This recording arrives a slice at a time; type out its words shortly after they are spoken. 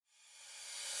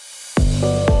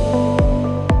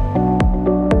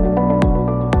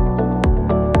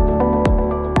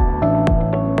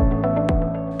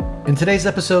today's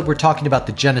episode, we're talking about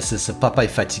the genesis of Papa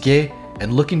est Fatigué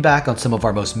and looking back on some of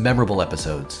our most memorable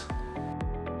episodes.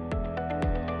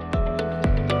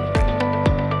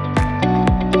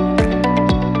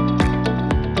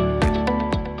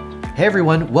 Hey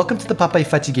everyone, welcome to the Papa est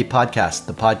Fatigué podcast,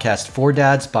 the podcast for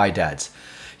dads by dads.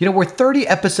 You know, we're 30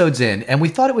 episodes in, and we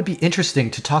thought it would be interesting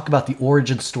to talk about the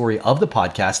origin story of the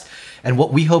podcast and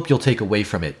what we hope you'll take away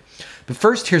from it. But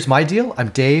first, here's my deal. I'm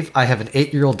Dave. I have an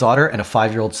 8-year-old daughter and a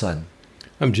 5-year-old son.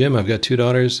 I'm Jim. I've got 2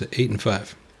 daughters, 8 and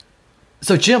 5.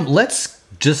 So Jim, let's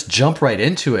just jump right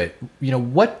into it. You know,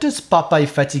 what does Papa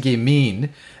est Fatigué mean,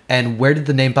 and where did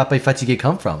the name Papa est Fatigué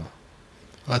come from?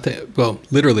 Well,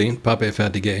 literally, Papa est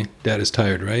fatigué, dad is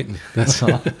tired, right? That's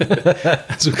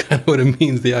that's kind of what it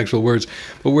means, the actual words.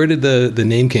 But where did the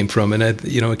name came from? And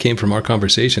it came from our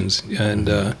conversations, and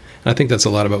I think that's a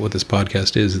lot about what this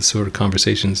podcast is. It's sort of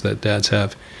conversations that dads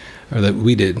have, or that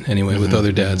we did anyway, with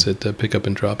other dads at pick up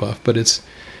and drop off. But it's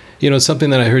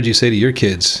something that I heard you say to your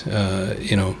kids.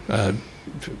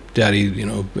 Daddy,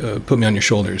 put me on your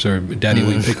shoulders, or Daddy,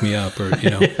 will you pick me up, or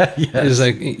Yes. It's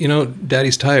like,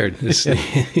 Daddy's tired.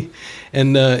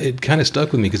 And it kind of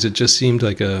stuck with me because it just seemed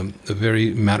like a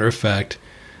very matter of fact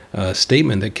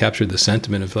statement that captured the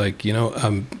sentiment of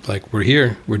I'm like, we're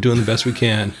here, we're doing the best we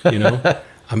can,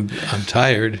 I'm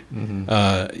tired.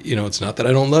 Mm-hmm. It's not that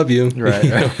I don't love you,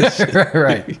 right?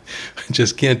 Right. I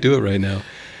just can't do it right now.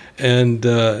 And,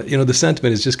 the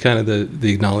sentiment is just kind of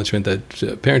the acknowledgement that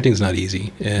parenting is not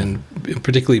easy. And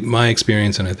particularly my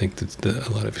experience, and I think that's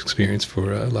a lot of experience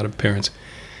for a lot of parents,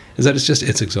 is that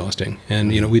it's exhausting.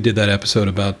 And, we did that episode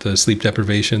about the sleep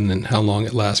deprivation and how long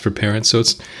it lasts for parents. So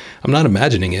I'm not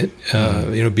imagining it.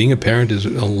 Being a parent is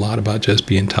a lot about just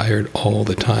being tired all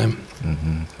the time.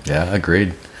 Mm-hmm. Yeah,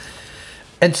 agreed.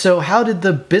 And so how did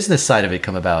the business side of it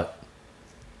come about?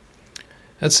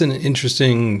 That's an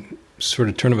interesting sort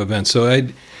of turn of events. So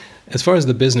as far as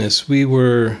the business, we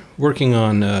were working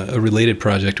on a related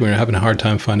project. We were having a hard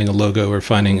time finding a logo or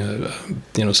finding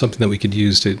something that we could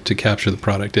use to capture the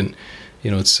product. And,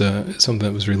 it's something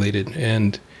that was related.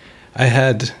 And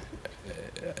I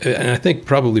think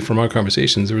probably from our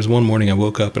conversations, there was one morning I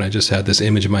woke up and I just had this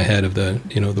image in my head of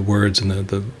the words and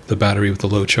the battery with the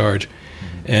low charge.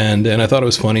 Mm-hmm. And I thought it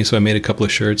was funny. So I made a couple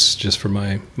of shirts just for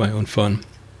my own fun.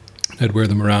 I'd wear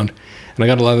them around. And I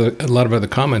got a lot of other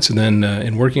comments. And then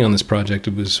in working on this project,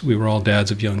 we were all dads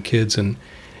of young kids, and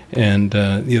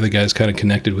the other guys kind of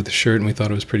connected with the shirt, and we thought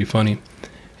it was pretty funny.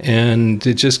 And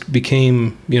it just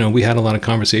became, we had a lot of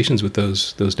conversations with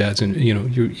those dads, and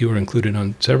you were included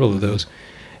on several of those.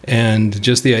 And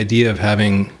just the idea of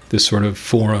having this sort of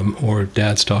forum or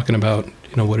dads talking about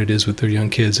what it is with their young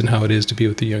kids and how it is to be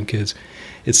with their young kids,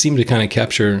 it seemed to kind of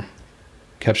capture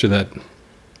that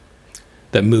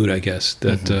mood, I guess,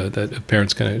 that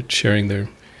parents kind of sharing their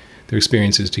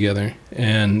experiences together.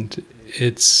 And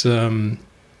it's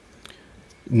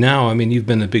now, you've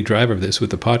been a big driver of this with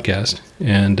the podcast,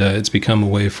 and it's become a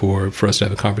way for us to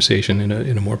have a conversation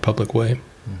in a more public way.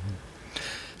 Mm-hmm.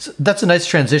 So that's a nice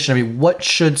transition. What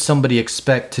should somebody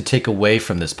expect to take away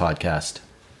from this podcast?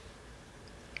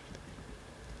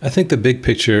 I think the big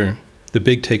picture, the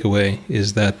big takeaway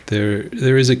is that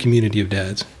there is a community of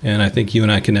dads, and I think you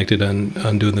and I connected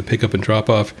on doing the pickup and drop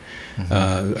off.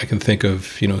 Mm-hmm. I can think of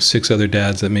 6 other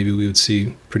dads that maybe we would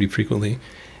see pretty frequently,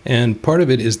 and part of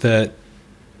it is that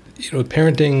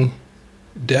parenting,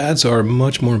 dads are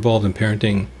much more involved in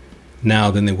parenting now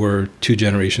than they were 2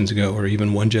 generations ago or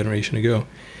even 1 generation ago,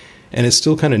 and it's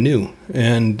still kind of new.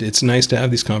 And it's nice to have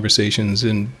these conversations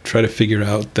and try to figure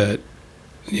out that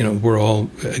we're all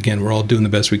doing the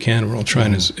best we can. We're all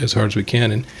trying as hard as we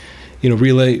can, and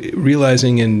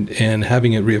realizing and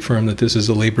having it reaffirmed that this is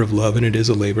a labor of love, and it is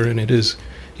a labor, and it is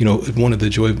one of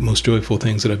the most joyful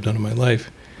things that I've done in my life.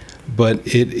 But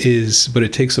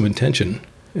it takes some intention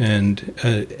and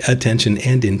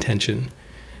intention,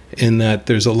 in that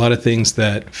there's a lot of things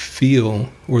that feel,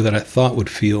 or that I thought would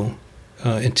feel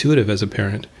intuitive as a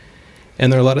parent,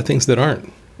 and there are a lot of things that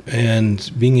aren't.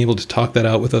 And being able to talk that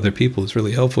out with other people is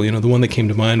really helpful. The one that came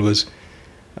to mind was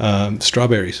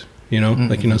strawberries. Mm-hmm.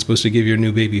 Like, you're not supposed to give your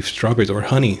new baby strawberries or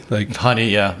honey. Like honey,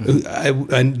 yeah. I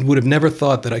would have never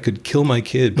thought that I could kill my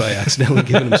kid by accidentally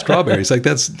giving him strawberries. Like,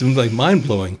 that's like mind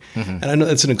blowing. Mm-hmm. And I know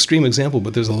that's an extreme example,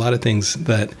 but there's a lot of things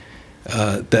that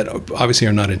obviously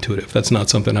are not intuitive. That's not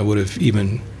something I would have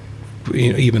even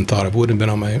thought of. Wouldn't have been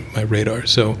on my radar.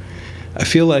 So I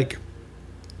feel like,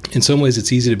 in some ways,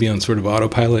 it's easy to be on sort of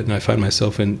autopilot, and I find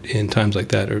myself in times like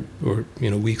that, or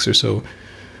weeks or so,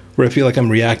 where I feel like I'm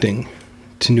reacting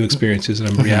to new experiences, and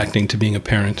I'm reacting to being a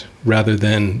parent rather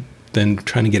than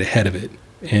trying to get ahead of it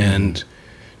and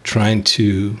trying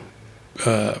to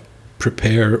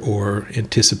prepare or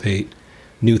anticipate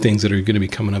new things that are going to be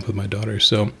coming up with my daughter.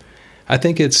 So I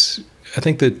think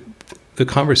that the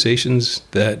conversations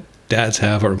that dads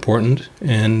have are important,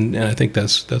 and I think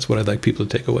that's what I'd like people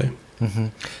to take away.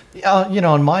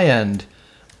 On my end,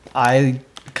 I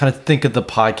kind of think of the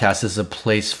podcast as a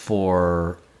place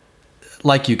for,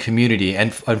 like you, community,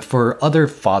 and for other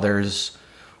fathers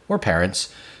or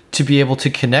parents to be able to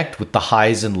connect with the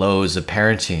highs and lows of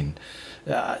parenting.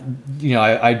 I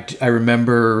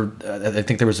remember, I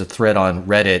think there was a thread on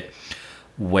Reddit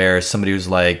where somebody was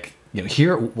like,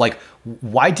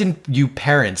 why didn't you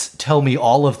parents tell me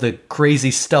all of the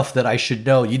crazy stuff that I should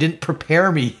know? You didn't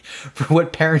prepare me for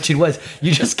what parenting was.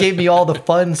 You just gave me all the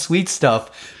fun, sweet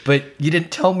stuff, but you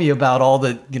didn't tell me about all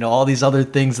the, all these other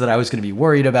things that I was going to be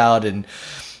worried about, and,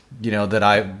 that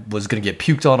I was going to get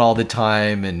puked on all the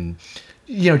time. And,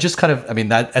 just kind of,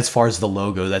 that, as far as the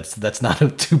logo, that's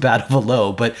not too bad of a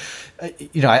low, but,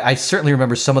 I certainly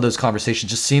remember some of those conversations,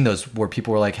 just seeing those where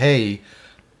people were like, hey,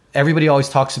 everybody always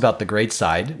talks about the great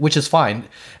side, which is fine,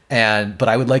 but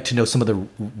I would like to know some of the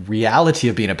reality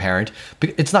of being a parent.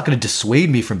 It's not going to dissuade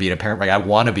me from being a parent. Like, I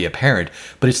want to be a parent,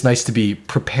 but it's nice to be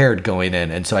prepared going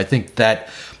in. And so I think that,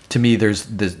 to me, there's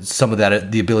some of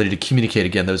that, the ability to communicate,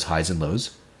 again, those highs and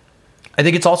lows. I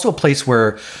think it's also a place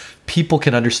where people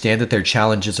can understand that their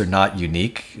challenges are not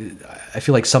unique. I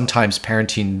feel like sometimes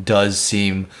parenting does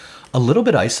seem a little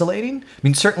bit isolating.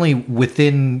 Certainly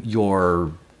within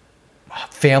your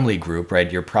family group,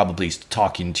 right? You're probably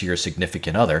talking to your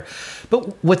significant other,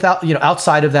 but without,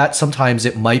 outside of that, sometimes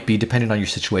it might be, depending on your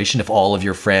situation, if all of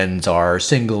your friends are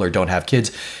single or don't have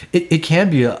kids, it can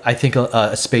be, I think,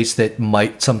 a space that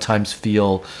might sometimes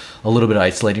feel a little bit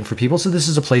isolating for people. So this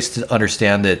is a place to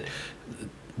understand that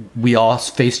we all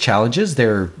face challenges.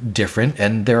 They're different,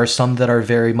 and there are some that are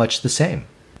very much the same.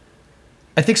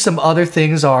 I think some other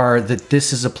things are that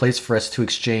this is a place for us to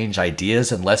exchange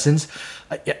ideas and lessons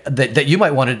that you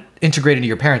might want to integrate into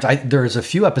your parents. There's a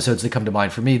few episodes that come to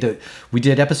mind for me. That we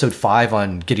did episode 5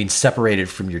 on getting separated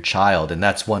from your child, and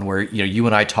that's one where you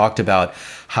and I talked about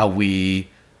how we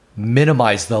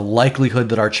minimize the likelihood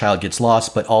that our child gets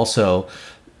lost, but also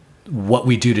what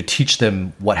we do to teach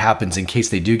them what happens in case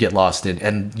they do get lost.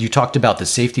 And you talked about the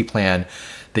safety plan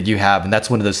that you have. And that's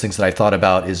one of those things that I thought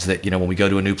about, is that, when we go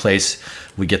to a new place,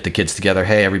 we get the kids together.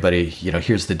 Hey, everybody,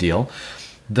 here's the deal.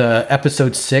 The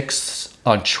episode 6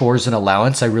 on chores and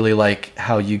allowance, I really like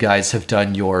how you guys have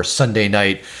done your Sunday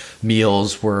night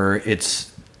meals, where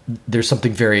there's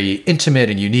something very intimate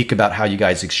and unique about how you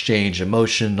guys exchange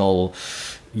emotional.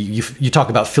 You talk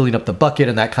about filling up the bucket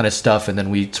and that kind of stuff, and then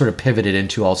we sort of pivoted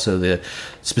into also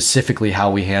specifically how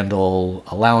we handle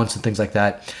allowance and things like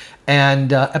that.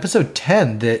 And episode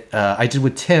 10 that I did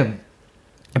with Tim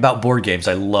about board games.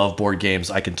 I love board games.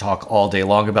 I can talk all day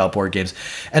long about board games.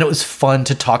 And it was fun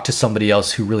to talk to somebody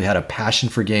else who really had a passion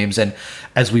for games. And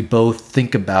as we both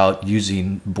think about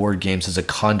using board games as a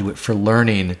conduit for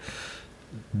learning,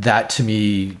 that, to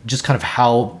me, just kind of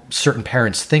how certain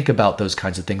parents think about those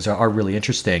kinds of things are really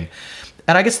interesting.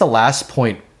 And I guess the last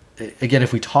point, again,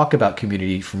 if we talk about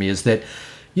community, for me, is that,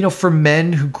 for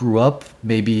men who grew up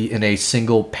maybe in a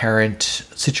single parent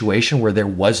situation where there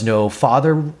was no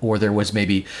father, or there was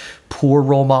maybe poor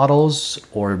role models,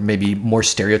 or maybe more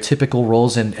stereotypical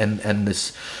roles, and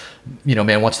this,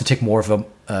 man wants to take more of a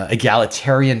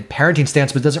egalitarian parenting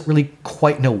stance, but doesn't really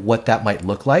quite know what that might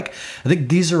look like. I think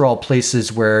these are all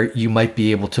places where you might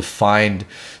be able to find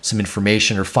some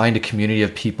information, or find a community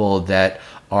of people that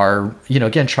are,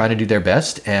 again, trying to do their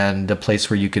best, and a place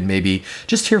where you can maybe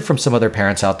just hear from some other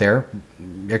parents out there.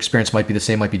 Your experience might be the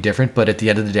same, might be different, but at the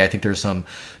end of the day, I think there's some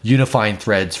unifying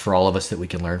threads for all of us that we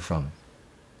can learn from.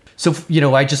 So,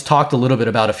 I just talked a little bit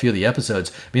about a few of the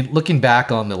episodes. Looking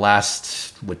back on the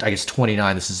last,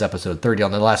 29, this is episode 30,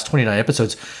 on the last 29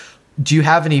 episodes, do you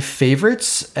have any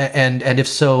favorites? And if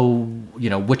so,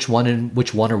 which one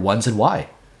or ones, and why?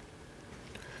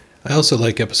 I also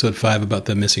like episode 5 about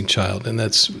the missing child. And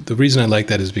that's the reason I like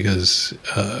that, is because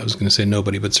I was going to say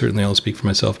nobody, but certainly I'll speak for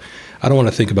myself. I don't want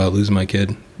to think about losing my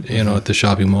kid, at the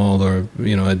shopping mall, or,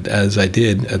 as I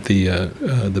did at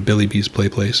the Billy B's play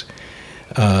place.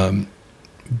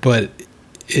 But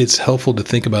it's helpful to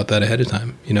think about that ahead of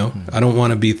time. I don't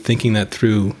want to be thinking that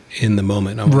through in the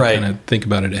moment. I want to kind of think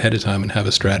about it ahead of time and have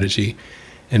a strategy,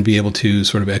 and be able to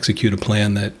sort of execute a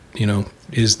plan that,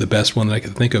 is the best one that I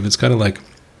can think of. It's kind of like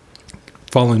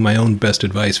following my own best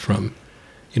advice from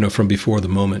before the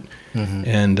moment. Mm-hmm.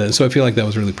 And so I feel like that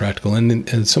was really practical.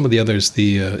 And some of the others,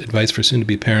 the advice for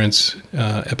soon-to-be parents,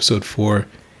 episode 4,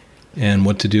 and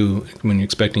what to do when you're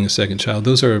expecting a second child.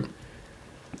 Those are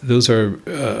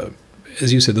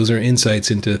as you said, those are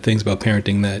insights into things about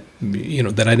parenting that,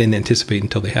 that I didn't anticipate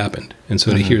until they happened. And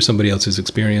so to hear somebody else's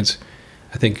experience,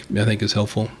 I think is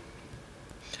helpful.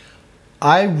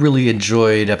 I really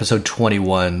enjoyed episode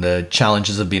 21, the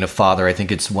challenges of being a father. I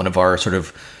think it's one of our sort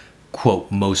of,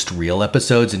 quote, most real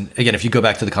episodes. And again, if you go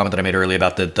back to the comment that I made earlier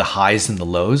about the highs and the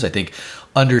lows, I think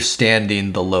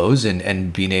understanding the lows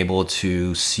and being able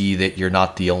to see that you're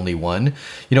not the only one,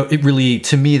 it really,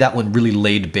 to me, that one really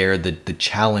laid bare the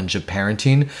challenge of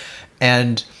parenting.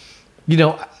 And,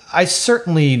 I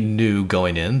certainly knew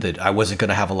going in that I wasn't going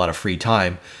to have a lot of free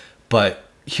time, but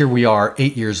here we are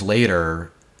 8 years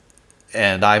later,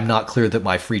 and I'm not clear that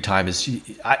my free time is,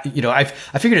 I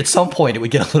figured at some point it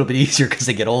would get a little bit easier because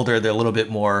they get older, they're a little bit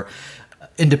more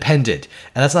independent.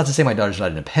 And that's not to say my daughter's not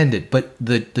independent, but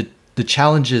the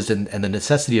challenges and the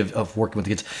necessity of working with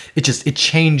the kids, it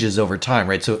changes over time,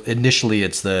 right? So initially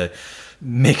it's the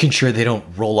making sure they don't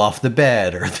roll off the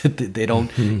bed or that they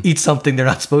don't eat something they're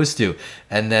not supposed to.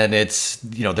 And then it's,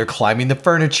 they're climbing the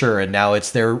furniture, and now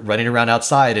it's they're running around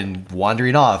outside and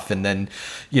wandering off. And then,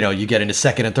 you get into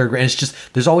second and third grade. And it's just,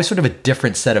 there's always sort of a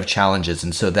different set of challenges.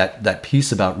 And so that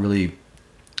piece about really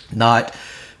not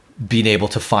being able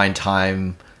to find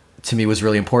time to me was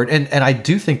really important. And I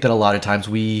do think that a lot of times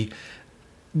we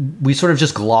sort of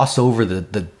just gloss over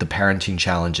the parenting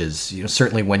challenges,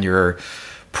 certainly when you're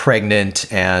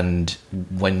pregnant and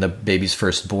when the baby's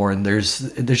first born, there's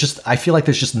just, I feel like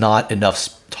there's just not enough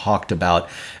talked about.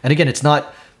 And again, it's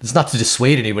not to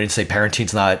dissuade anybody and say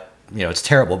parenting's not, it's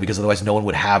terrible, because otherwise no one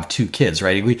would have two kids,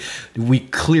 right? We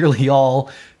clearly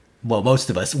all, well, most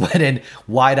of us went in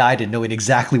wide-eyed and knowing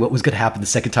exactly what was going to happen the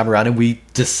second time around, and we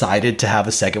decided to have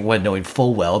a second one knowing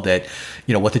full well that,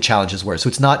 what the challenges were. So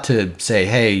it's not to say,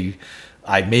 hey,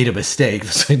 I made a mistake,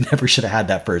 so I never should have had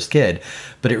that first kid.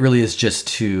 But it really is just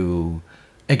to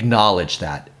acknowledge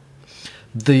that.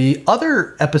 The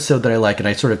other episode that I like, and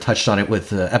I sort of touched on it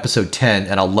with episode 10,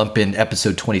 and I'll lump in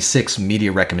episode 26,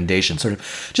 media recommendations, sort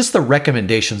of just the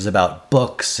recommendations about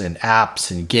books and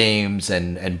apps and games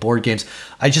and board games.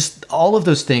 All of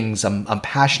those things I'm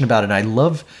passionate about, and I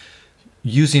love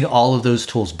using all of those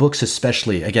tools, books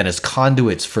especially, again, as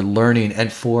conduits for learning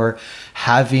and for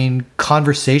having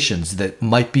conversations that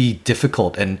might be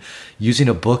difficult, and using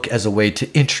a book as a way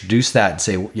to introduce that and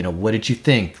say, what did you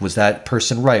think? Was that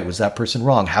person right? Was that person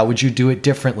wrong? How would you do it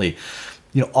differently?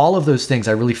 All of those things,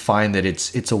 I really find that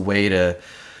it's a way to,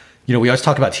 we always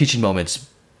talk about teaching moments,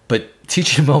 but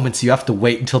teaching moments, you have to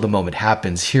wait until the moment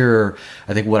happens. Here,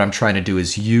 I think what I'm trying to do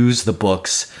is use the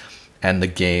books and the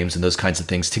games and those kinds of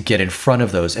things to get in front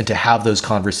of those and to have those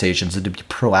conversations and to be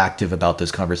proactive about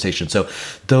those conversations. So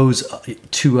those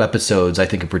two episodes, I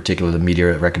think in particular, the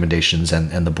media recommendations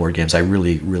and the board games, I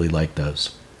really, really like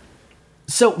those.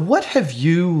 So what do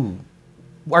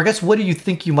you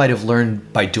think you might have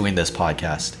learned by doing this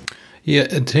podcast? Yeah,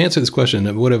 to answer this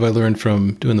question, what have I learned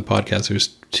from doing the podcast? There's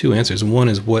two answers. One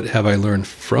is, what have I learned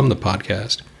from the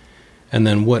podcast? And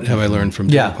then what have I learned from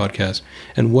doing the podcast?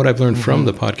 And what I've learned from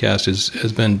the podcast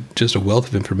has been just a wealth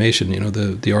of information.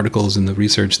 The articles and the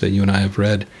research that you and I have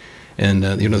read, and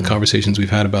the conversations we've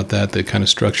had about that kind of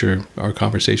structure our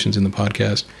conversations in the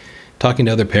podcast. Talking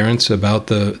to other parents about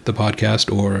the podcast,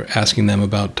 or asking them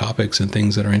about topics and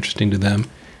things that are interesting to them,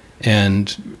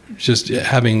 and just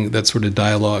having that sort of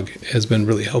dialogue has been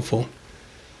really helpful.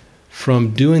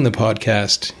 From doing the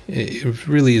podcast, it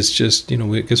really is just,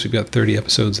 I guess we've got 30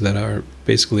 episodes that are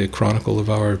basically a chronicle of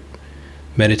our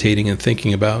meditating and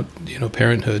thinking about,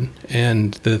 parenthood.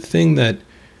 And the thing that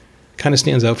kind of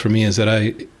stands out for me is that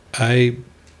I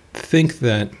think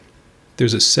that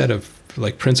there's a set of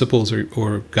principles or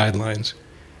guidelines,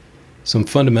 some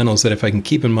fundamentals that if I can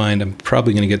keep in mind, I'm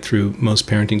probably going to get through most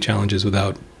parenting challenges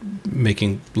without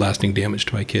making lasting damage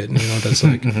to my kid. That's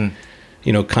like...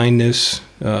 kindness,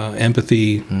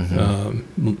 empathy,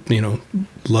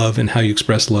 love, and how you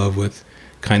express love with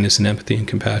kindness and empathy and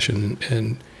compassion,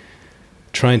 and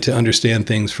trying to understand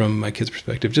things from my kid's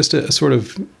perspective. Just a sort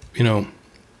of,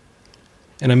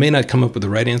 and I may not come up with the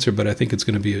right answer, but I think it's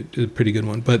going to be a pretty good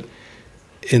one. But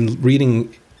in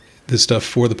reading this stuff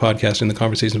for the podcast and the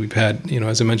conversations we've had,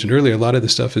 as I mentioned earlier, a lot of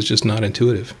this stuff is just not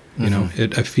intuitive.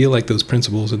 I feel like those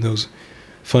principles and those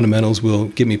fundamentals will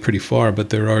get me pretty far,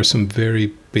 but there are some very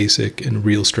basic and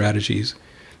real strategies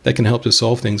that can help to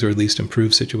solve things, or at least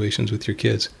improve situations with your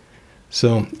kids.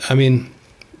 So,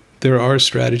 there are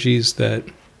strategies that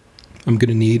I'm going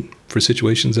to need for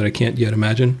situations that I can't yet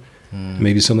imagine.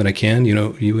 Maybe some that I can.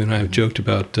 You and I have joked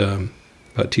about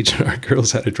teaching our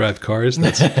girls how to drive cars.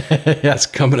 That's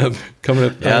coming up.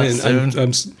 Yeah,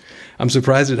 soon. I'm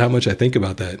surprised at how much I think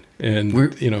about that, and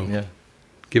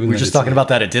Given we were just talking about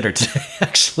that at dinner today,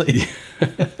 actually.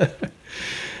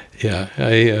 Yeah,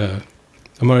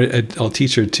 I'll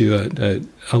teach her to.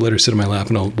 I'll let her sit on my lap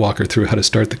and I'll walk her through how to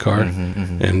start the car,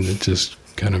 and it just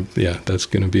kind of that's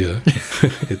going to be a.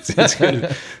 it's going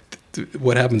to.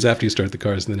 What happens after you start the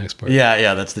car is the next part.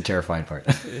 Yeah, that's the terrifying part.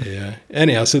 Yeah.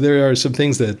 Anyhow, so there are some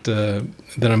things that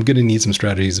I'm going to need some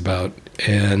strategies about,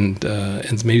 and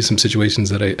maybe some situations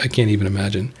that I can't even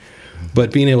imagine.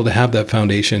 But being able to have that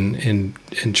foundation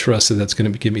and trust that that's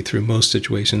going to get me through most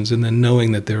situations, and then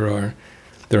knowing that there are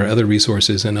other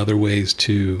resources and other ways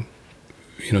to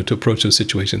approach those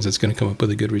situations that's going to come up with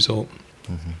a good result.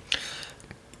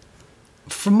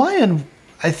 From my end,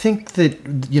 I think that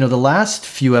the last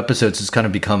few episodes has kind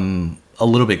of become a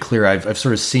little bit clearer. I've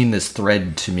sort of seen this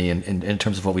thread to me in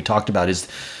terms of what we talked about is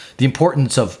the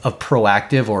importance of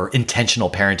proactive or intentional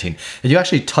parenting. And you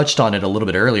actually touched on it a little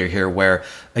bit earlier here, where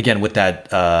again with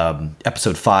that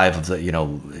episode 5 of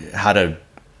the how to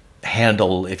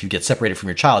handle if you get separated from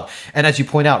your child. And as you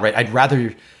point out, right, I'd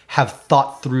rather have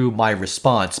thought through my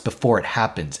response before it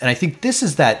happens. And I think this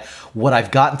is what I've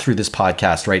gotten through this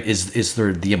podcast, right, is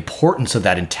the importance of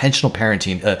that intentional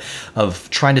parenting, of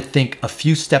trying to think a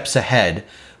few steps ahead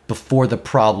before the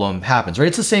problem happens, right?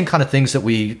 It's the same kind of things that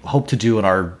we hope to do in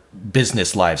our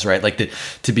business lives, right? Like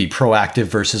to be proactive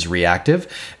versus reactive.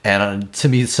 And to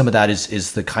me, some of that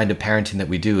is the kind of parenting that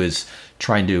we do, is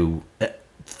trying to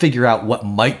figure out what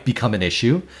might become an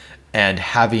issue and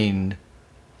having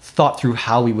thought through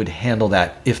how we would handle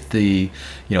that if the,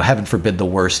 heaven forbid, the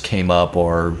worst came up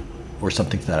or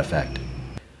something to that effect.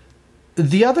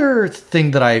 The other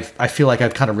thing that I feel like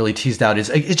I've kind of really teased out is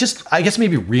it just, I guess,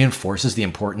 maybe reinforces the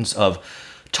importance of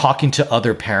talking to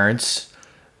other parents.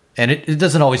 And it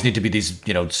doesn't always need to be these,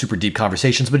 super deep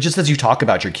conversations, but just as you talk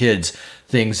about your kids,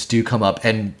 things do come up.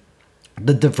 And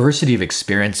the diversity of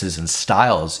experiences and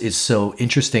styles is so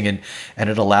interesting, and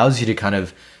it allows you to kind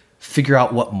of figure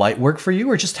out what might work for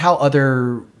you or just how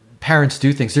other parents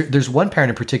do things. There's one parent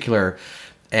in particular,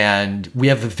 and we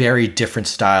have a very different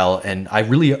style, and I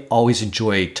really always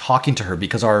enjoy talking to her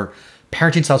because our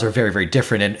parenting styles are very, very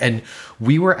different. And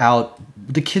we were out,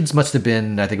 the kids must have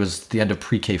been, I think it was the end of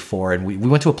pre-K 4, and we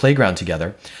went to a playground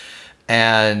together,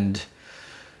 and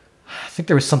I think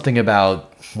there was something about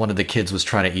one of the kids was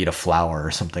trying to eat a flower or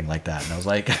something like that. And I was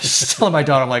like, just telling my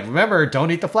daughter, I'm like, remember,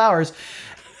 don't eat the flowers.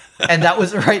 And that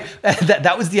was right.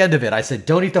 That was the end of it. I said,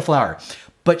 don't eat the flower.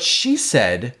 But she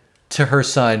said to her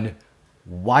son,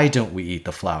 why don't we eat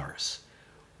the flowers?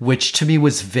 Which to me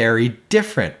was very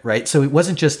different, right? So it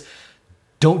wasn't just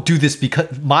don't do this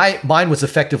because mine was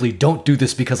effectively don't do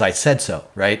this because I said so,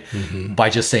 right? Mm-hmm. By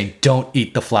just saying don't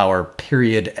eat the flower,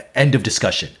 period, end of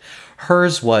discussion.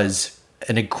 Hers was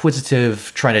an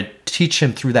inquisitive, trying to teach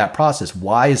him through that process.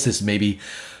 Why is this maybe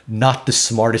not the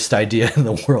smartest idea in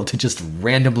the world to just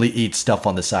randomly eat stuff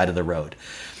on the side of the road?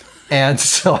 And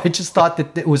so I just thought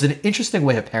that it was an interesting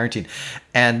way of parenting.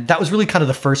 And that was really kind of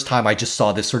the first time I just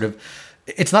saw this sort of,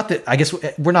 it's not that, I guess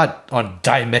we're not on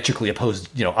diametrically opposed,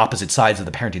 opposite sides of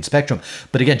the parenting spectrum,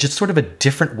 but again, just sort of a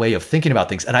different way of thinking about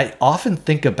things. And I often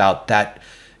think about that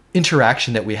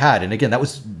interaction that we had. And again, that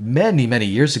was many, many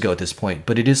years ago at this point,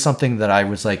 but it is something that I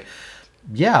was like,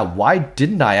 yeah, why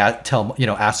didn't I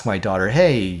ask my daughter,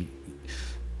 hey,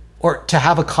 or to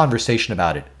have a conversation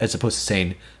about it as opposed to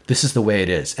saying, this is the way it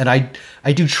is. And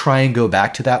I do try and go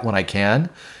back to that when I can.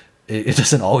 It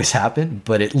doesn't always happen,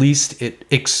 but at least it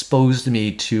exposed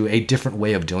me to a different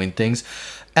way of doing things.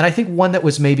 And I think one that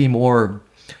was maybe more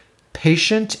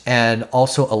patient and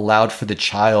also allowed for the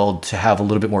child to have a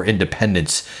little bit more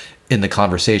independence in the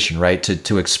conversation, right?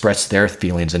 To express their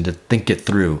feelings and to think it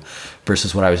through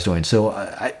versus what I was doing. So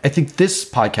I think this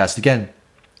podcast, again,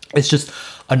 it's just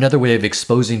another way of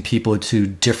exposing people to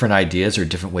different ideas or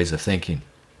different ways of thinking.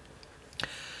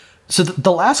 So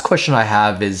the last question I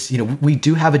have is, we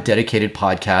do have a dedicated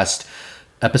podcast,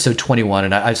 episode 21,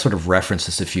 and I've sort of referenced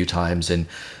this a few times. And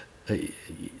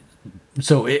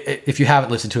so if you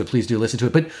haven't listened to it, please do listen to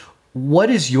it. But what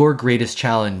is your greatest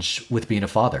challenge with being a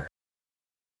father?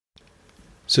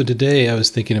 So today I was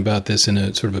thinking about this in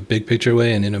a sort of a big picture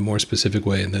way and in a more specific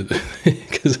way,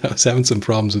 because I was having some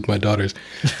problems with my daughters.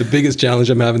 The biggest challenge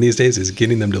I'm having these days is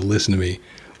getting them to listen to me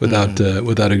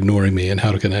without ignoring me. And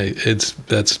how can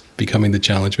that's becoming the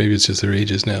challenge. Maybe it's just their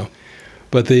ages now.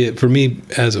 But for me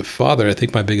as a father, I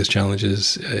think my biggest challenge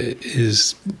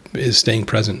is staying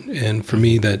present. And for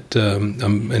me, that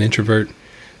I'm an introvert.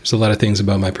 There's a lot of things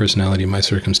about my personality and my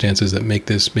circumstances that make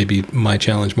this maybe my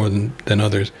challenge more than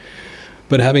others.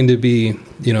 but having to be,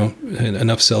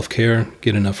 enough self-care,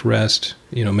 get enough rest,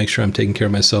 make sure I'm taking care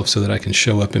of myself so that I can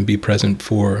show up and be present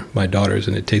for my daughters.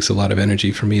 And it takes a lot of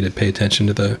energy for me to pay attention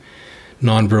to the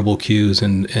nonverbal cues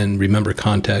and remember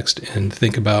context and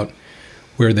think about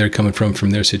where they're coming from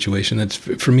their situation. That's,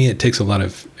 for me, it takes a lot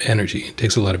of energy. It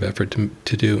takes a lot of effort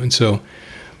to do. And so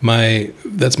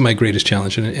that's my greatest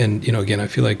challenge. And again, I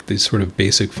feel like these sort of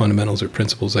basic fundamentals or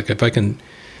principles, like if I can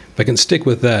stick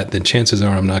with that, then chances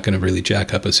are I'm not going to really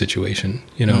jack up a situation,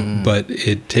 but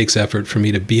it takes effort for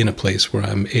me to be in a place where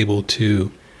I'm able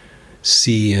to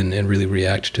see and really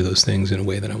react to those things in a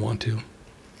way that I want to.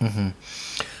 Mm-hmm.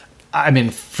 I mean,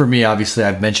 for me, obviously,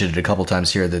 I've mentioned it a couple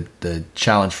times here that the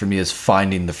challenge for me is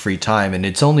finding the free time. And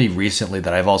it's only recently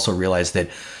that I've also realized that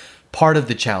part of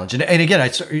the challenge, and again,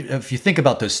 if you think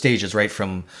about those stages, right,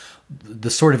 from the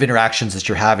sort of interactions that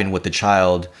you're having with the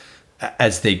child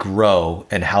as they grow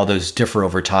and how those differ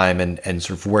over time and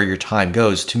sort of where your time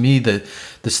goes, to me, the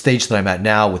stage that I'm at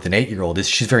now with an 8-year-old is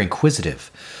she's very inquisitive.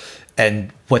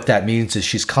 And what that means is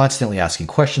she's constantly asking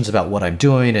questions about what I'm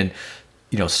doing. And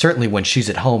certainly when she's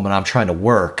at home and I'm trying to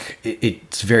work,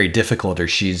 it's very difficult, or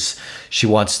she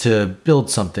wants to build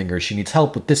something, or she needs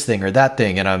help with this thing or that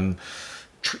thing. And I'm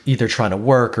either trying to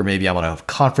work, or maybe I'm on a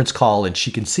conference call and she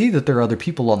can see that there are other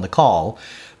people on the call,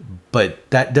 but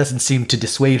that doesn't seem to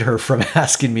dissuade her from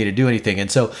asking me to do anything. And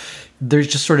so there's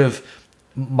just sort of,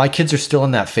 my kids are still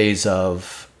in that phase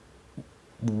of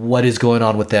what is going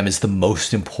on with them is the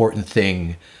most important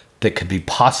thing that could be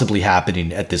possibly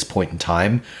happening at this point in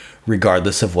time,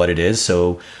 regardless of what it is.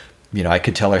 So, I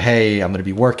could tell her, hey, I'm going to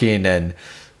be working, and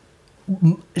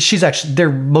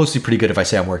they're mostly pretty good if I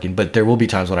say I'm working, but there will be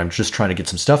times when I'm just trying to get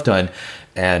some stuff done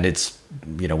and it's,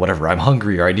 whatever, I'm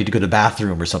hungry or I need to go to the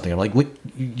bathroom or something. I'm like,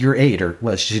 you're 8, or,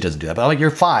 well, she doesn't do that, but I'm like,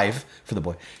 you're 5 for the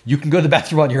boy. You can go to the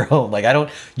bathroom on your own. Like,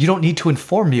 you don't need to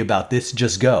inform me about this,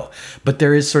 just go. But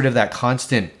there is sort of that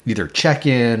constant either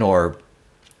check-in or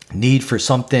need for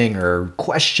something or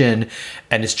question,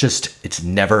 and it's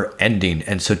never ending.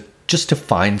 And so just to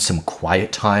find some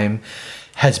quiet time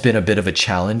has been a bit of a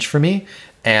challenge for me.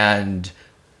 And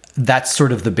that's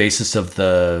sort of the basis of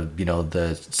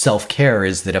the self-care,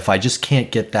 is that if I just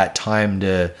can't get that time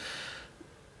to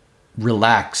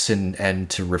relax and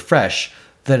to refresh,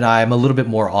 then I'm a little bit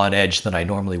more on edge than I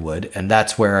normally would. And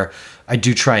that's where I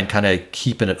do try and kind of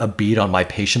keep a beat on my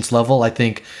patience level. I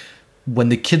think when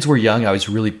the kids were young, I was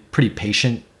really pretty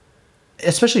patient,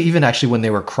 especially even actually when they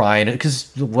were crying,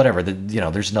 because whatever,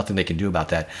 there's nothing they can do about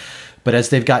that. But as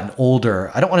they've gotten older,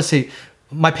 I don't want to say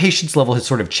my patience level has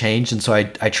sort of changed. And so I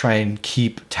try and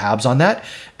keep tabs on that.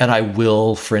 And I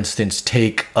will, for instance,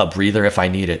 take a breather if I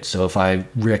need it. So if I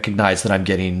recognize that I'm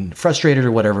getting frustrated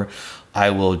or whatever, I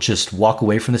will just walk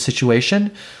away from the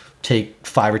situation, take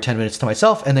 5 or 10 minutes to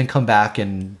myself, and then come back,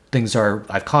 and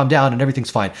I've calmed down and everything's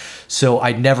fine. So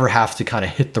I never have to kind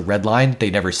of hit the red line. They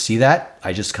never see that.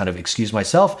 I just kind of excuse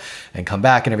myself and come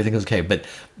back and everything is okay. But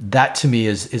that to me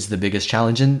is the biggest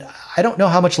challenge. And I don't know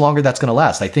how much longer that's going to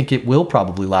last. I think it will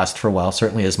probably last for a while.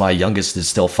 Certainly as my youngest is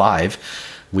still 5,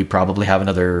 we probably have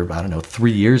another,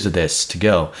 3 years of this to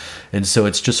go. And so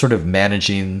it's just sort of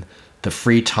managing the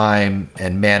free time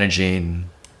and managing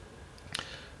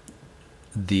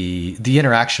the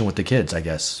interaction with the kids, I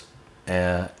guess.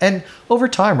 And over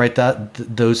time, right,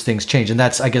 those things change. And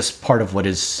that's, I guess, part of what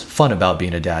is fun about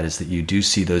being a dad, is that you do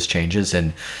see those changes.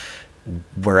 And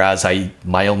whereas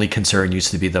my only concern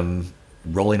used to be them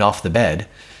rolling off the bed,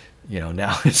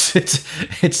 now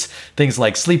it's things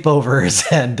like sleepovers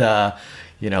and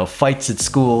fights at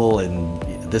school, and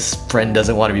this friend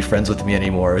doesn't want to be friends with me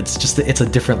anymore. It's a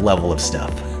different level of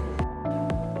stuff.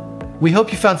 We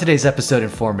hope you found today's episode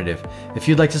informative. If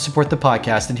you'd like to support the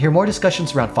podcast and hear more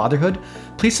discussions around fatherhood,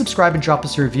 please subscribe and drop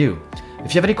us a review.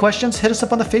 If you have any questions, hit us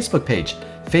up on the Facebook page,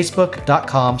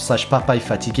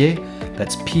 facebook.com/papayefatigué.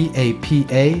 That's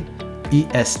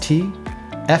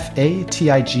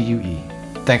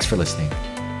PAPAESTFATIGUE. Thanks for listening.